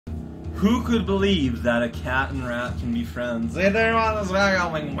Who could believe that a cat and rat can be friends? Hey there, on this guy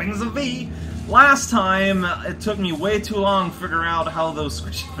going Wings of V. Last time, it took me way too long to figure out how those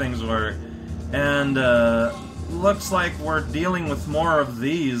squishy things work. And, looks like we're dealing with more of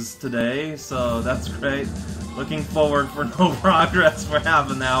these today, so that's great. Looking forward for no progress for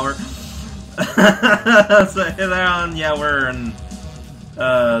half an hour. So, hey there, yeah, we're in,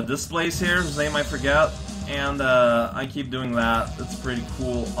 this place here, whose name I forget. And I keep doing that. It's pretty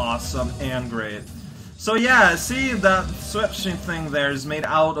cool, awesome, and great. So yeah, see that switching thing there is made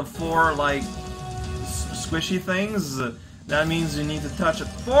out of 4 like squishy things. That means you need to touch it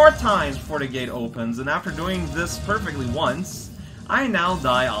 4 times before the gate opens. And after doing this perfectly once, I now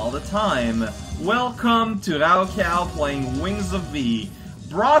die all the time. Welcome to raocow playing Wings of V,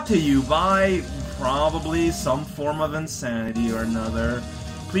 brought to you by probably some form of insanity or another.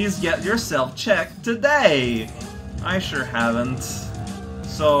 Please get yourself checked today! I sure haven't.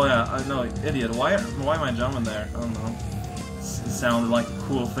 So, yeah, no, idiot, why am I jumping there? I don't know. It sounded like a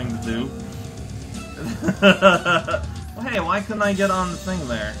cool thing to do. Well, hey, why couldn't I get on the thing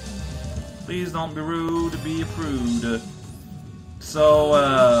there? Please don't be rude, be a prude. So,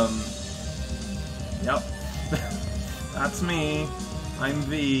 yep. That's me. I'm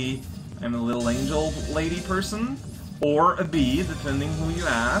V. I'm a little angel lady person. Or a bee, depending who you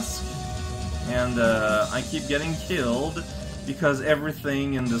ask. And I keep getting killed because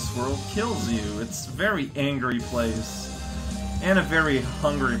everything in this world kills you. It's a very angry place. And a very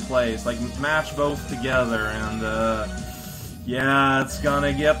hungry place. Like, match both together and yeah, it's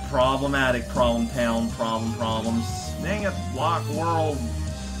gonna get problematic. Problem town, problems. Dang it, block world.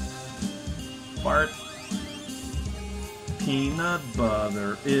 Fart. Peanut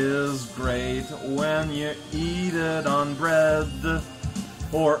butter is great when you eat it on bread,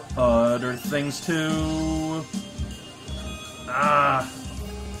 or other things too. But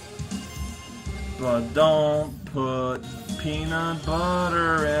don't put peanut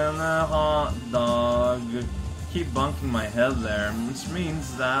butter in a hot dog. Keep bunking my head there, which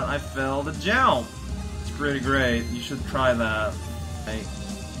means that I failed a jump. It's pretty great. You should try that.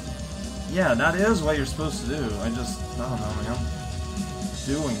 Yeah, that is what you're supposed to do. I don't know, man.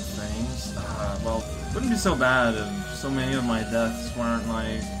 Doing things. Well, it wouldn't be so bad if so many of my deaths weren't,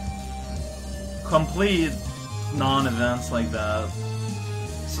 like, complete non-events like that.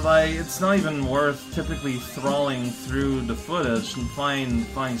 So, like, it's not even worth typically trawling through the footage and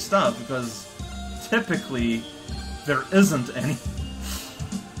find stuff, because typically there isn't any.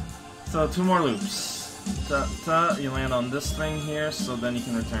 So, 2 more loops. You land on this thing here, so then you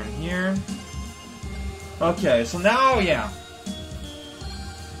can return here. Okay, so now, yeah.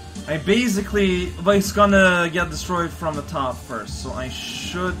 I basically... But it's gonna get destroyed from the top first, so I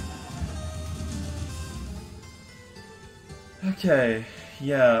should... Okay,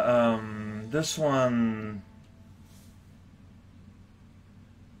 yeah, this one...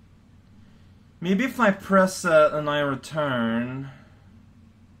 Maybe if I press and I return...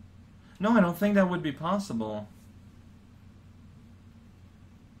 No, I don't think that would be possible.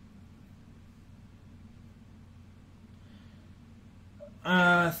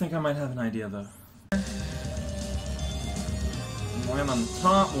 I think I might have an idea, though. Land on the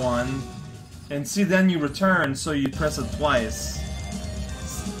top one, and see, then you return, so you press it twice.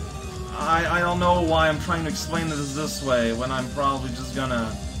 I don't know why I'm trying to explain this way, when I'm probably just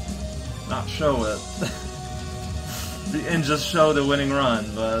gonna not show it. And just show the winning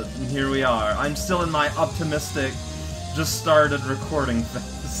run, but here we are. I'm still in my optimistic, just started recording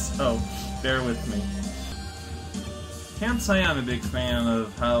phase, so bear with me. Can't say I'm a big fan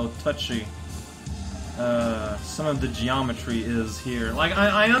of how touchy some of the geometry is here. Like,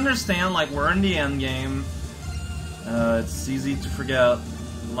 I understand, like, we're in the end game. It's easy to forget,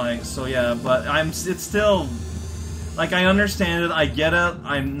 like, so yeah, but it's still, like, I understand it, I get it,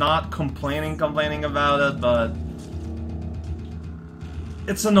 I'm not complaining about it, but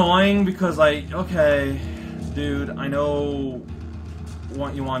it's annoying because, like, okay, dude, I know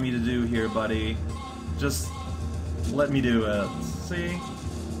what you want me to do here, buddy. Just let me do it. See?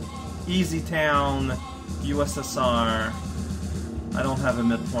 Easy Town, USSR. I don't have a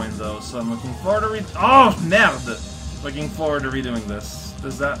midpoint though, so I'm looking forward to oh, merde! Looking forward to redoing this.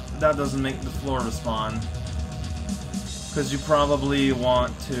 Does that doesn't make the floor respawn. Because you probably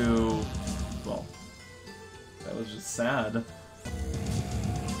want to... Well, that was just sad.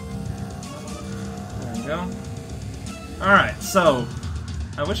 There we go. Alright, so...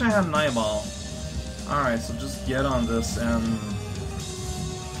 I wish I had an eyeball. Alright, so just get on this and...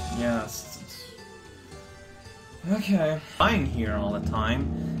 Yes. Okay. Lying here all the time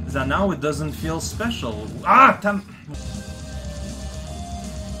is that now it doesn't feel special. Ah!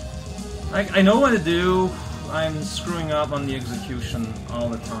 I know what to do. I'm screwing up on the execution all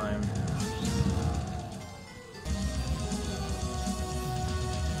the time.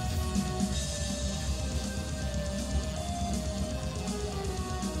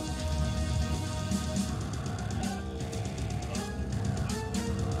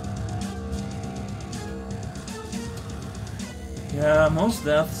 Yeah, most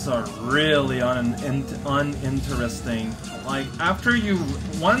deaths are really uninteresting. Like,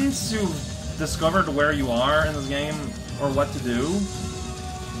 once you've discovered where you are in this game, or what to do,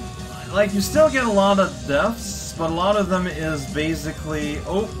 like, you still get a lot of deaths, but a lot of them is basically,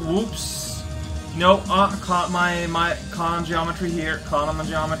 oh, whoops, no, caught on geometry here, caught on the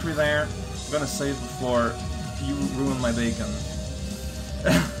geometry there. I'm gonna save before you ruin my bacon.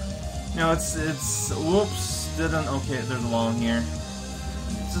 No, it's, whoops. Okay, there's a wall in here.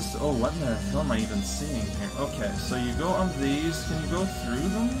 It's just, oh, what in the hell am I even seeing here? Okay, so you go on these, can you go through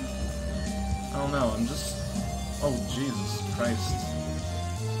them? I don't know, I'm just, oh, Jesus Christ.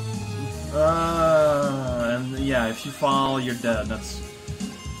 And yeah, if you fall, you're dead,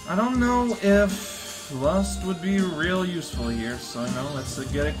 I don't know if Lust would be real useful here, so, you know, let's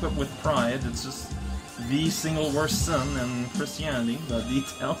get equipped with Pride. It's just the single worst sin in Christianity, the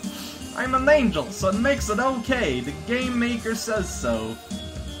detail. I'm an angel, so it makes it okay. The game maker says so.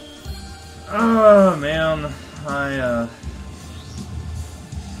 Oh, man.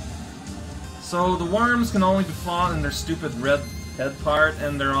 So the worms can only be fought in their stupid red head part,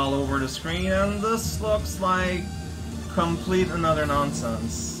 and they're all over the screen, and this looks like complete another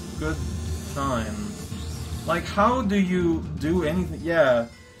nonsense. Good time. Like, how do you do anything? Yeah,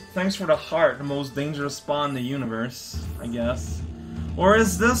 thanks for the heart, the most dangerous spawn in the universe, I guess. Or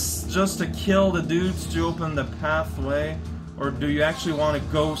is this just to kill the dudes to open the pathway? Or do you actually want to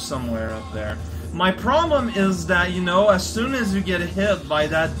go somewhere up there? My problem is that, you know, as soon as you get hit by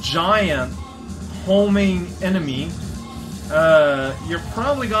that giant homing enemy, you're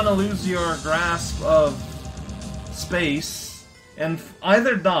probably gonna lose your grasp of space and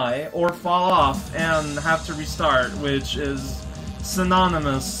either die or fall off and have to restart, which is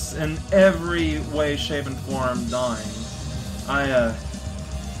synonymous in every way, shape, and form dying.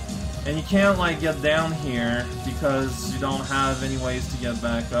 And you can't, like, get down here because you don't have any ways to get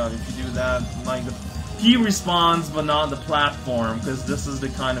back up. If you do that, like, he respawns, but not the platform, because this is the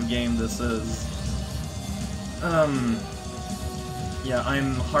kind of game this is. Yeah,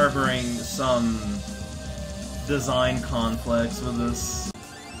 I'm harboring some design conflicts with this.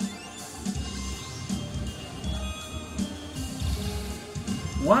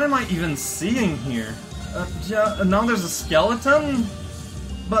 What am I even seeing here? Yeah, now there's a skeleton?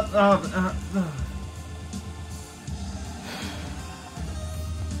 But, I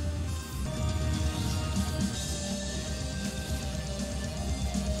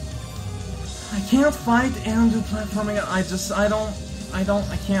can't fight and do platforming. I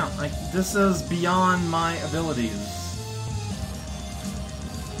can't. This is beyond my abilities.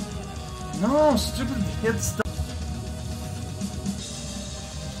 No, stupid hit stuff.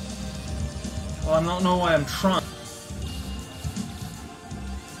 Well, I don't know why I'm trying.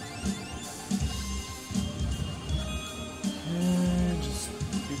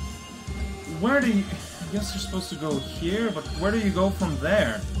 Where do you... I guess you're supposed to go here, but where do you go from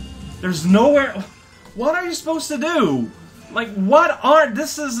there? There's nowhere... What are you supposed to do? Like, what are...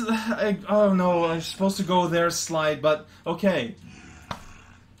 This is... oh no, I'm supposed to go there, slide, but... Okay.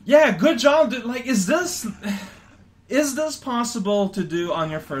 Yeah, good job, dude. Like, is this possible to do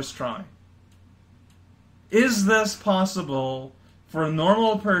on your first try? Is this possible for a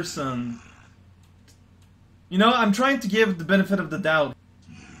normal person? You know, I'm trying to give the benefit of the doubt.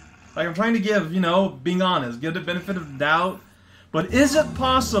 Like, I'm trying to give, you know, being honest, give the benefit of the doubt. But is it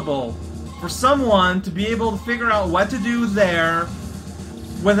possible for someone to be able to figure out what to do there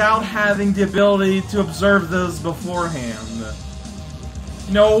without having the ability to observe this beforehand?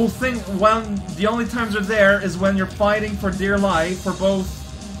 You know, the only times they're there is when you're fighting for dear life for both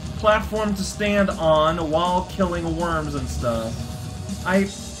platform to stand on while killing worms and stuff. I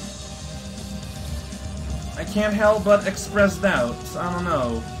can't help but express doubts. I don't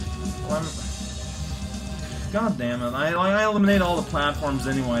know. God damn it! I eliminate all the platforms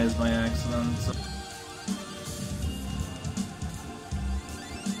anyways by accident.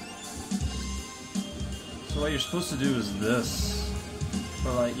 So what you're supposed to do is this.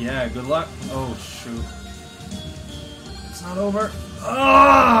 But like, yeah, good luck. Oh shoot! It's not over.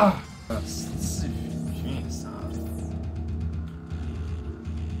 Ah! Let's see if she ain't stopped.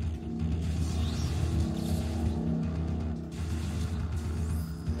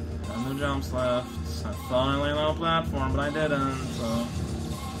 No jumps left. I finally on a platform, but I didn't, so...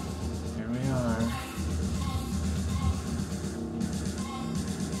 Here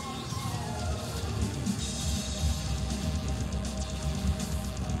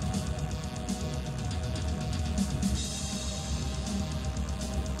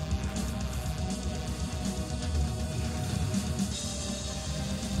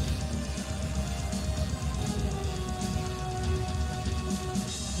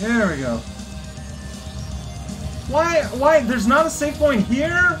There we go. Why? There's not a save point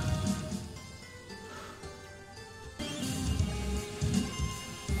here?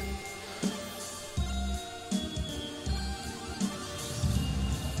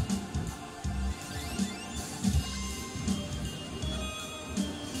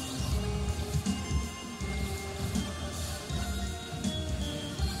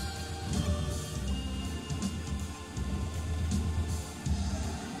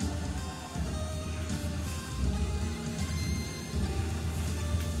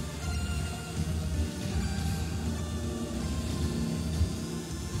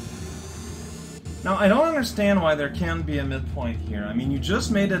 Now, I don't understand why there can't be a midpoint here. I mean, you just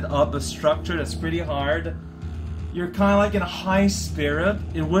made it up a structure that's pretty hard. You're kind of like in a high spirit.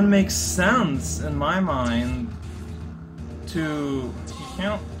 It wouldn't make sense, in my mind, to... You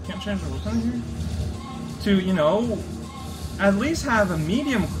can't change the weapon here? To, you know, at least have a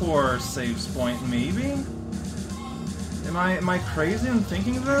medium core saves point, maybe? Am I crazy in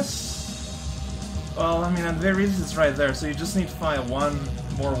thinking this? Well, I mean, at the very least it's right there, so you just need to find one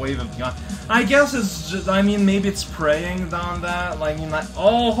more wave of gun. I guess it's just, I mean, maybe it's preying down that, like, you like,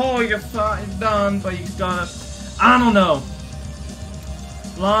 oh, you're done, but you gotta, I don't know.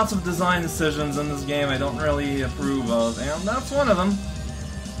 Lots of design decisions in this game I don't really approve of, and that's one of them.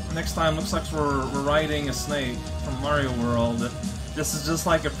 Next time, looks like we're riding a snake from Mario World. This is just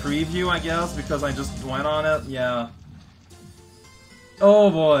like a preview, I guess, because I just went on it, yeah. Oh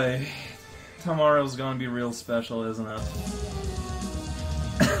boy. Tomorrow's gonna be real special, isn't it?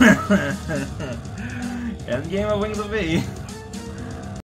 Endgame of Wings of V.